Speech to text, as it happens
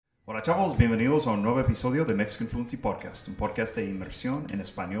Hola chavos, bienvenidos a un nuevo episodio de Mexican Fluency Podcast, un podcast de inmersión en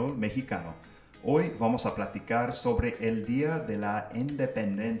español mexicano. Hoy vamos a platicar sobre el Día de la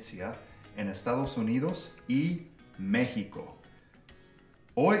Independencia en Estados Unidos y México.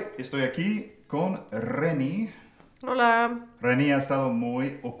 Hoy estoy aquí con Reni. Hola. Reni ha estado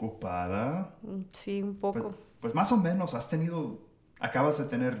muy ocupada. Sí, un poco. Pues más o menos, acabas de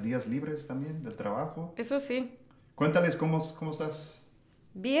tener días libres también del trabajo. Eso sí. Cuéntales cómo estás.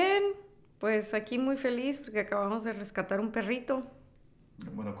 Bien, pues aquí muy feliz porque acabamos de rescatar un perrito.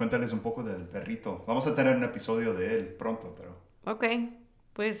 Bueno, cuéntales un poco del perrito. Vamos a tener un episodio de él pronto, pero... Ok,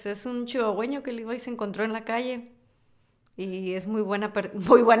 pues es un chihuahueño que Levi se encontró en la calle y es muy buena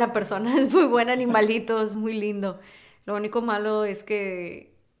persona, es muy buen animalito, es muy lindo. Lo único malo es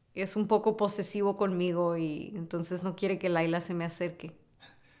que es un poco posesivo conmigo y entonces no quiere que Laila se me acerque.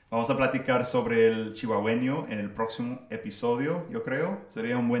 Vamos a platicar sobre el chihuahueño en el próximo episodio, yo creo.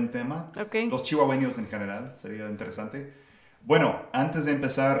 Sería un buen tema. Ok. Los chihuahueños en general, sería interesante. Bueno, antes de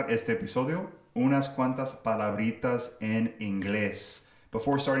empezar este episodio, unas cuantas palabritas en inglés.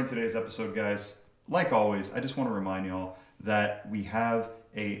 Before starting today's episode, guys, like always, I just want to remind y'all that we have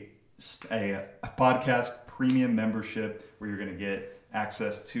a podcast premium membership where you're going to get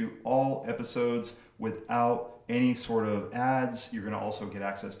access to all episodes without any sort of ads. You're going to also get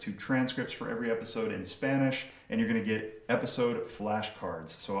access to transcripts for every episode in Spanish, and you're going to get episode flashcards.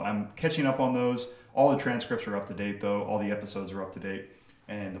 So I'm catching up on those. All the transcripts are up to date, though. All the episodes are up to date.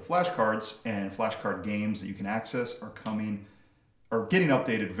 And the flashcards and flashcard games that you can access are getting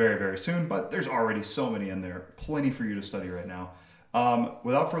updated very, very soon, but there's already so many in there. Plenty for you to study right now.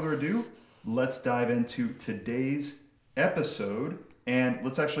 Without further ado, let's dive into today's episode, and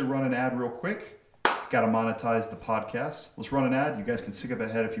let's actually run an ad real quick. Got to monetize the podcast. Let's run an ad. You guys can skip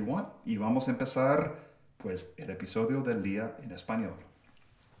ahead if you want. Y vamos a empezar, pues, el episodio del día en español.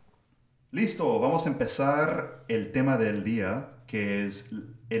 Listo, vamos a empezar el tema del día, que es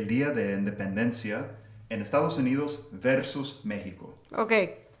el Día de Independencia en Estados Unidos versus México. Ok.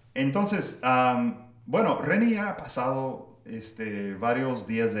 Entonces, bueno, Reni ha pasado varios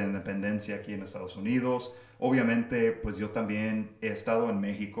días de independencia aquí en Estados Unidos. Obviamente, pues yo también he estado en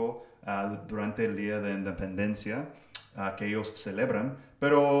México durante el Día de Independencia que ellos celebran.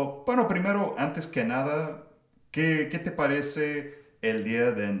 Pero, bueno, primero, antes que nada, ¿qué te parece el Día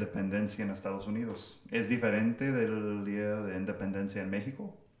de Independencia en Estados Unidos? ¿Es diferente del Día de Independencia en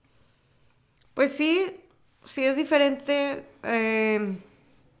México? Pues sí es diferente.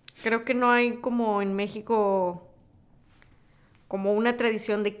 Creo que no hay como en México como una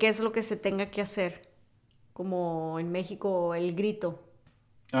tradición de qué es lo que se tenga que hacer. Como en México el grito.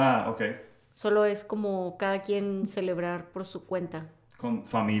 Ah, ok. Solo es como cada quien celebrar por su cuenta. Con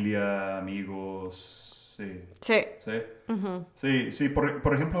familia, amigos, sí. Sí. ¿Sí? Ujú. Sí.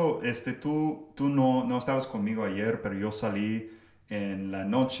 Por ejemplo, tú no estabas conmigo ayer, pero yo salí en la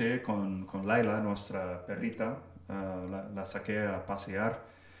noche con Laila, nuestra perrita. La saqué a pasear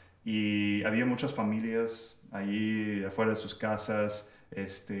y había muchas familias allí afuera de sus casas,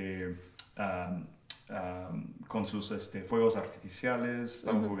 um, con sus fuegos artificiales.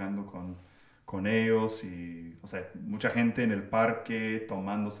 Estaban jugando con ellos y, o sea, mucha gente en el parque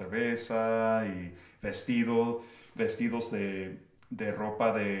tomando cerveza y vestidos de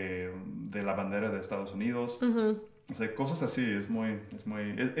ropa de la bandera de Estados Unidos. O sea, cosas así.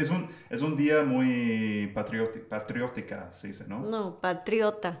 Es un día muy patriótica, se dice, ¿no? No,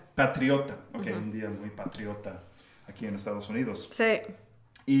 patriota. Patriota, ok, un día muy patriota aquí en Estados Unidos. Sí.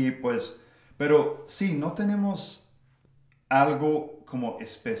 Y pues, pero sí, no tenemos algo como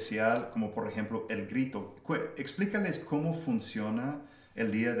especial, como por ejemplo el grito. Explícales cómo funciona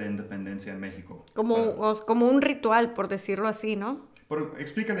el Día de Independencia en México. Como un ritual, por decirlo así, ¿no? Pero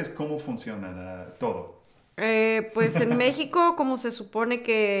explícales cómo funciona todo. Pues en México, como se supone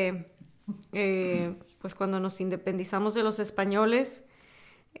que pues cuando nos independizamos de los españoles,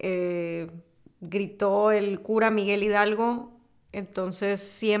 gritó el cura Miguel Hidalgo. Entonces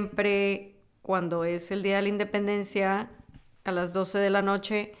siempre cuando es el Día de la Independencia, a las 12 de la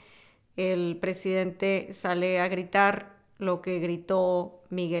noche, el presidente sale a gritar lo que gritó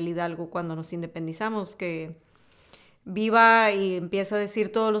Miguel Hidalgo cuando nos independizamos, que viva, y empieza a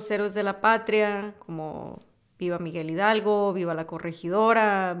decir todos los héroes de la patria, como viva Miguel Hidalgo, viva la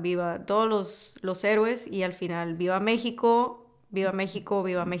corregidora, viva todos los héroes, y al final viva México, viva México,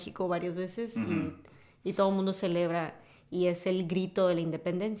 viva México varias veces. Y todo el mundo celebra y es el grito de la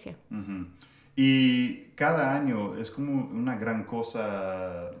independencia. Y cada año es como una gran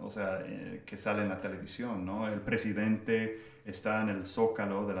cosa, o sea, que sale en la televisión, ¿no? El presidente está en el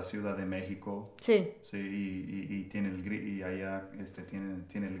Zócalo de la Ciudad de México. Sí. Sí, y tiene y allá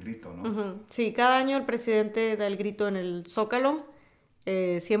tiene el grito, ¿no? Ujú. Sí, cada año el presidente da el grito en el Zócalo.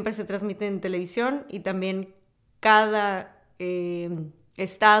 Siempre se transmite en televisión y también cada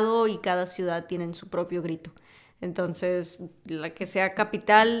estado y cada ciudad tienen su propio grito. Entonces, la que sea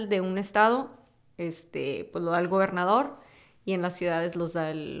capital de un estado, pues lo da el gobernador y en las ciudades los da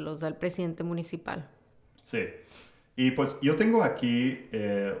el presidente municipal. Sí. Y pues yo tengo aquí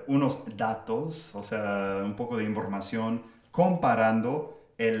unos datos, o sea, un poco de información comparando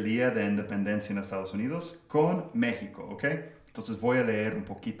el Día de Independencia en Estados Unidos con México, ¿ok? Entonces voy a leer un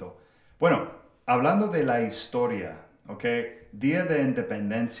poquito. Bueno, hablando de la historia, ¿ok? Día de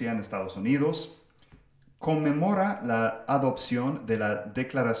Independencia en Estados Unidos conmemora la adopción de la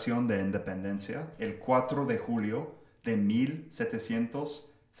Declaración de Independencia el 4 de julio de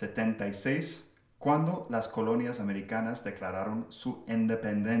 1776, cuando las colonias americanas declararon su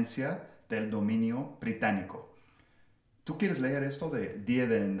independencia del dominio británico. ¿Tú quieres leer esto de Día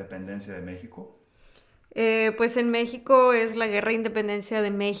de Independencia de México? Pues en México es la Guerra de Independencia de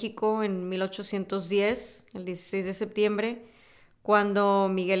México en 1810, el 16 de septiembre, cuando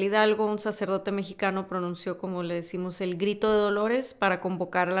Miguel Hidalgo, un sacerdote mexicano, pronunció, como le decimos, el grito de Dolores para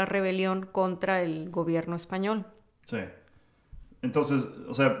convocar a la rebelión contra el gobierno español. Sí. Entonces,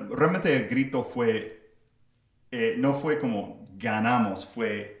 o sea, realmente el grito fue, no fue como ganamos,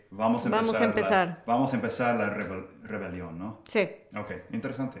 fue vamos a empezar. Vamos a empezar la rebelión, ¿no? Sí. Ok,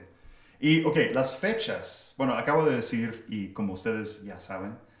 interesante. Y, ok, las fechas. Bueno, acabo de decir, y como ustedes ya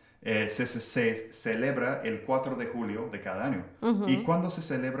saben, se celebra el 4 de julio de cada año. ¿Y cuándo se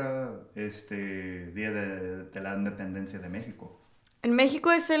celebra este Día de la Independencia de México? En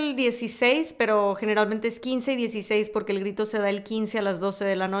México es el 16, pero generalmente es 15 y 16 porque el grito se da el 15 a las 12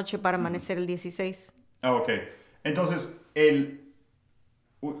 de la noche para amanecer el 16. Ah, ok. Entonces,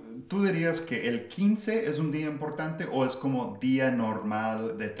 ¿tú dirías que el 15 es un día importante o es como día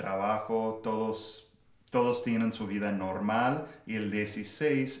normal de trabajo? Todos tienen su vida normal y el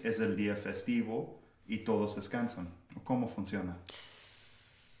 16 es el día festivo y todos descansan. ¿Cómo funciona?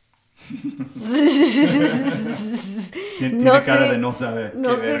 Tiene cara de no saber.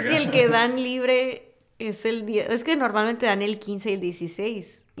 No sé si el que dan libre es el día. Es que normalmente dan el 15 y el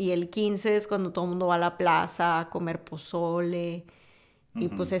 16. Y el 15 es cuando todo el mundo va a la plaza a comer pozole y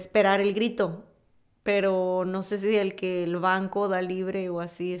pues a esperar el grito. Pero no sé si el que el banco da libre o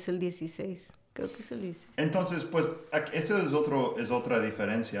así es el 16. Creo que es el 16. Entonces, pues, esa es otra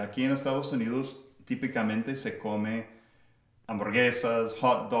diferencia. Aquí en Estados Unidos típicamente se come hamburguesas,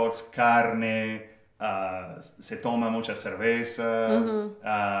 hot dogs, carne, se toma mucha cerveza,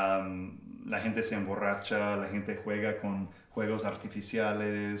 la gente se emborracha, la gente juega con juegos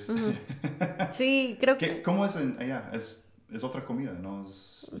artificiales. Sí, creo que... ¿Cómo es allá? Es otra comida, ¿no?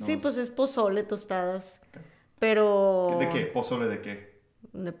 Sí, pues es pozole, tostadas. Okay. Pero... ¿De qué? ¿Pozole de qué?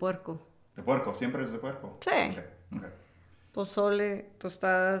 De puerco. ¿De puerco? ¿Siempre es de puerco? Sí. Okay. Pozole,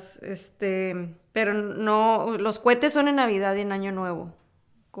 tostadas, pero no, los cohetes son en Navidad y en Año Nuevo.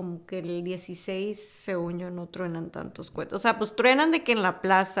 Como que el 16, según yo, no truenan tantos cohetes. O sea, pues truenan de que en la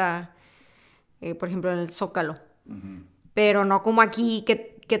plaza, por ejemplo, en el Zócalo. Pero no como aquí,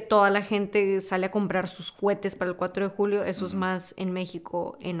 que toda la gente sale a comprar sus cohetes para el 4 de julio. Eso es más en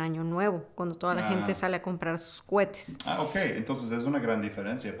México en Año Nuevo, cuando toda la gente sale a comprar sus cohetes. Ah, ok. Entonces es una gran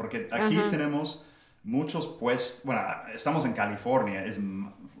diferencia, porque aquí tenemos muchos puestos. Bueno, estamos en California,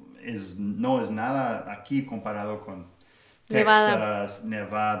 no es nada aquí comparado con Texas,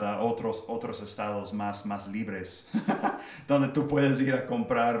 Nevada, otros estados más libres, donde tú puedes ir a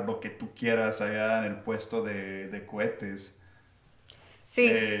comprar lo que tú quieras allá en el puesto de cohetes. Sí,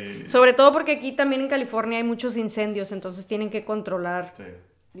 sobre todo porque aquí también en California hay muchos incendios, entonces tienen que controlar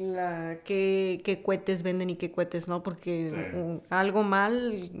qué cohetes venden y qué cohetes no, porque algo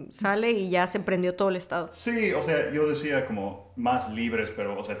mal sale y ya se prendió todo el estado. Sí, o sea, yo decía como más libres,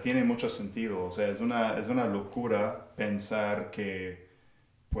 pero, o sea, tiene mucho sentido. O sea, es una locura pensar que,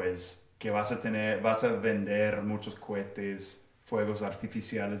 pues, que vas a vender muchos cohetes, fuegos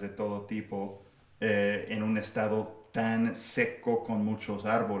artificiales de todo tipo, en un estado tan seco con muchos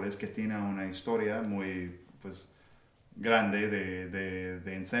árboles que tiene una historia muy, pues, grande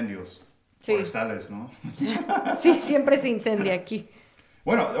de incendios forestales, ¿no? Sí, siempre se incendia aquí.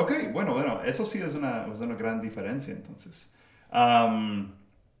 Bueno, ok, bueno, eso sí es una gran diferencia entonces.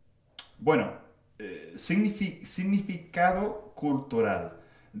 Bueno, significado cultural.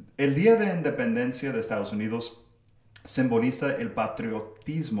 El Día de Independencia de Estados Unidos simboliza el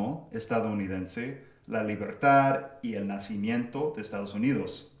patriotismo estadounidense, la libertad y el nacimiento de Estados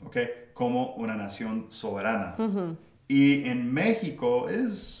Unidos, ¿ok? Como una nación soberana. Y en México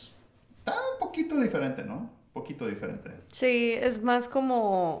está un poquito diferente, ¿no? Un poquito diferente. Sí, es más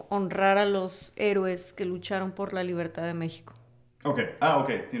como honrar a los héroes que lucharon por la libertad de México. Ok,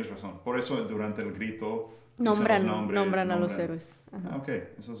 tienes razón. Por eso durante el grito dicen los Nombran, nombres, nombran a los héroes. Ajá. Ok,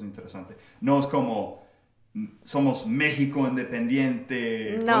 eso es interesante. No es como somos México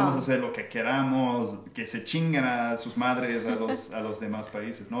independiente, podemos No, hacer lo que queramos, que se chingan a sus madres a los demás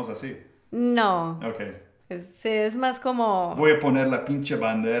países. No es así. no. Ok. Sí, es más como... Voy a poner la pinche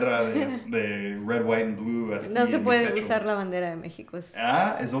bandera de red, white and blue aquí No se en mi puede pecho. usar la bandera de México. Es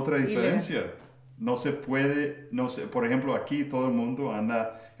otra ilegal. diferencia. No se puede, no sé, por ejemplo, aquí todo el mundo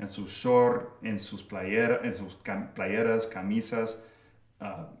anda en su short, en sus playeras, camisas,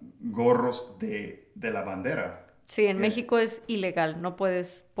 gorros de la bandera. Sí, en ¿Qué? México es ilegal, no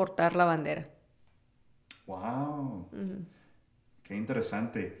puedes portar la bandera. Wow, qué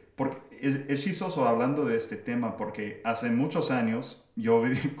interesante. Porque es chistoso hablando de este tema porque hace muchos años,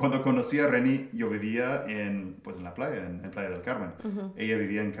 cuando conocí a Reni, yo vivía pues en la playa, en Playa del Carmen. Ella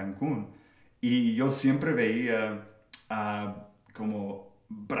vivía en Cancún. Y yo siempre veía como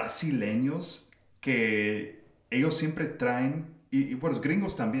brasileños que ellos siempre traen, y bueno, los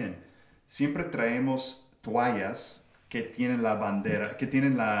gringos también, siempre traemos toallas que tienen la bandera, que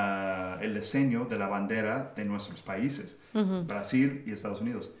tienen el diseño de la bandera de nuestros países, Brasil y Estados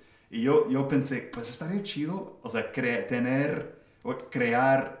Unidos. Y yo pensé, pues estaría chido, o sea, crear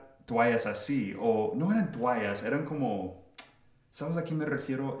toallas así, o no eran toallas, eran como... ¿Sabes a qué me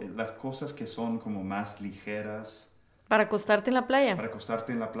refiero? Las cosas que son como más ligeras Para acostarte en la playa. para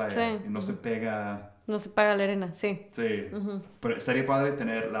acostarte en la playa Sí. y no se pega. No se paga la arena, sí. Sí. Pero estaría padre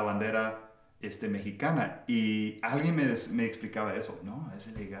tener la bandera mexicana. Y alguien me explicaba eso. No, es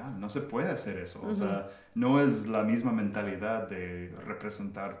ilegal, no se puede hacer eso. O sea, no es la misma mentalidad de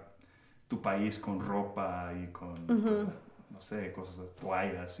representar tu país con ropa y con cosas, no sé, cosas,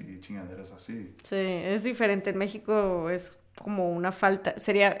 toallas y chingaderas así. Sí, es diferente. En México es como una falta,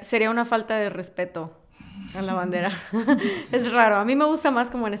 sería una falta de respeto a la bandera. Es raro. A mí me gusta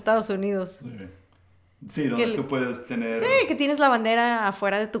más como en Estados Unidos. Sí. Sí, donde tú puedes tener... Sí, que tienes la bandera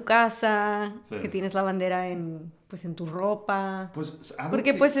afuera de tu casa, Sí. que tienes la bandera pues en tu ropa. Pues algo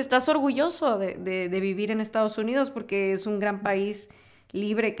Porque que... pues estás orgulloso de vivir en Estados Unidos porque es un gran país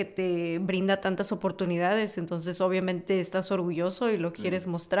libre que te brinda tantas oportunidades. Entonces obviamente estás orgulloso y lo quieres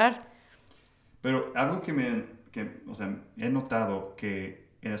mostrar. Pero algo o sea, he notado que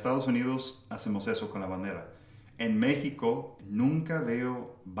en Estados Unidos hacemos eso con la bandera. En México nunca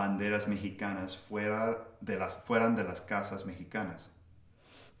veo banderas mexicanas fueran de las casas mexicanas.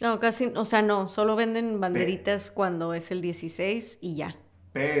 No, casi, o sea, no, solo venden banderitas cuando es el 16 y ya.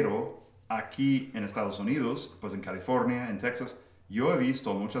 Pero aquí en Estados Unidos, pues en California, en Texas, yo he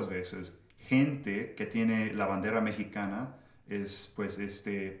visto muchas veces gente que tiene la bandera mexicana pues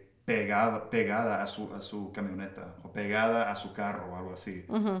pegada a su camioneta o pegada a su carro o algo así,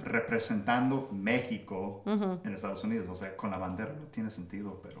 representando México en Estados Unidos. O sea, con la bandera no tiene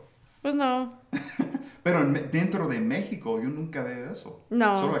sentido, pero... Pues no. Pero dentro de México yo nunca veo eso.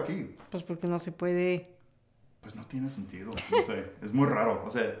 No. Solo aquí. Pues porque no se puede. Pues no tiene sentido, no sé, es muy raro. O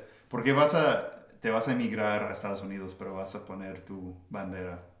sea, porque te vas a emigrar a Estados Unidos, pero vas a poner tu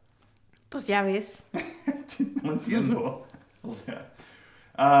bandera. Pues ya ves. No entiendo. O sea,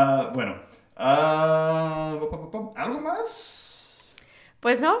 bueno, ¿algo más?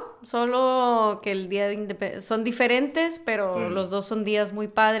 Pues no, solo que el día de independencia son diferentes, pero Sí. los dos son días muy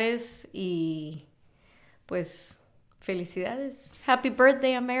padres y pues felicidades. Happy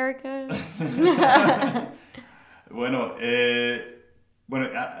birthday, America. Bueno,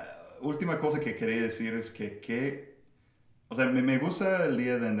 última cosa que quería decir es o sea, me gusta el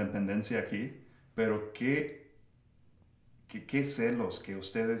Día de Independencia aquí, pero qué celos que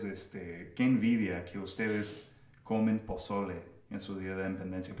ustedes, qué envidia que ustedes comen pozole en su Día de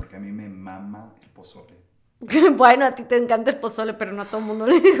Independencia, porque a mí me mama el pozole. Bueno, a ti te encanta el pozole, pero no a todo el mundo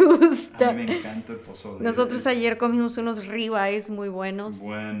le gusta. A mí me encanta el pozole. Nosotros ayer comimos unos ribeyes muy buenos.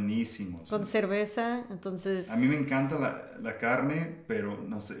 Buenísimos. Con cerveza, entonces... A mí me encanta la carne, pero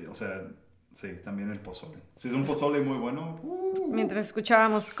no sé, o sea, sí, también el pozole. Si es un pozole muy bueno. Mientras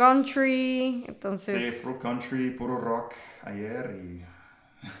escuchábamos country, entonces... Sí, puro country, puro rock ayer y...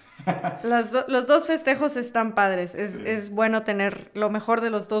 Los dos festejos están padres. Sí. Es bueno tener lo mejor de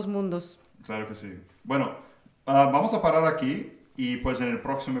los dos mundos. Claro que sí. Bueno, vamos a parar aquí y pues en el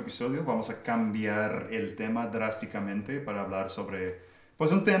próximo episodio vamos a cambiar el tema drásticamente para hablar sobre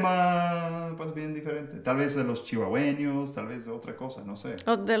pues un tema pues bien diferente. Tal vez de los chihuahueños, tal vez de otra cosa, no sé.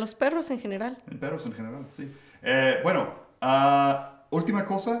 O de los perros en general. En perros en general, sí. Bueno, Última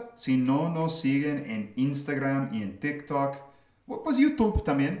cosa, si no nos siguen en Instagram y en TikTok, pues YouTube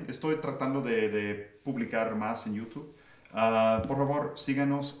también. Estoy tratando de publicar más en YouTube. Por favor,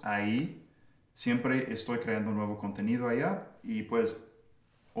 síganos ahí. Siempre estoy creando nuevo contenido allá. Y pues,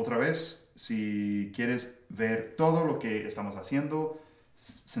 otra vez, si quieres ver todo lo que estamos haciendo,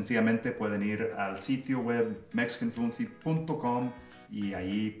 sencillamente pueden ir al sitio web mexicanfluency.com y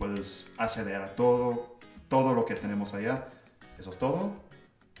ahí puedes acceder a todo lo que tenemos allá. Eso es todo.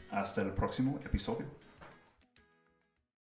 Hasta el próximo episodio.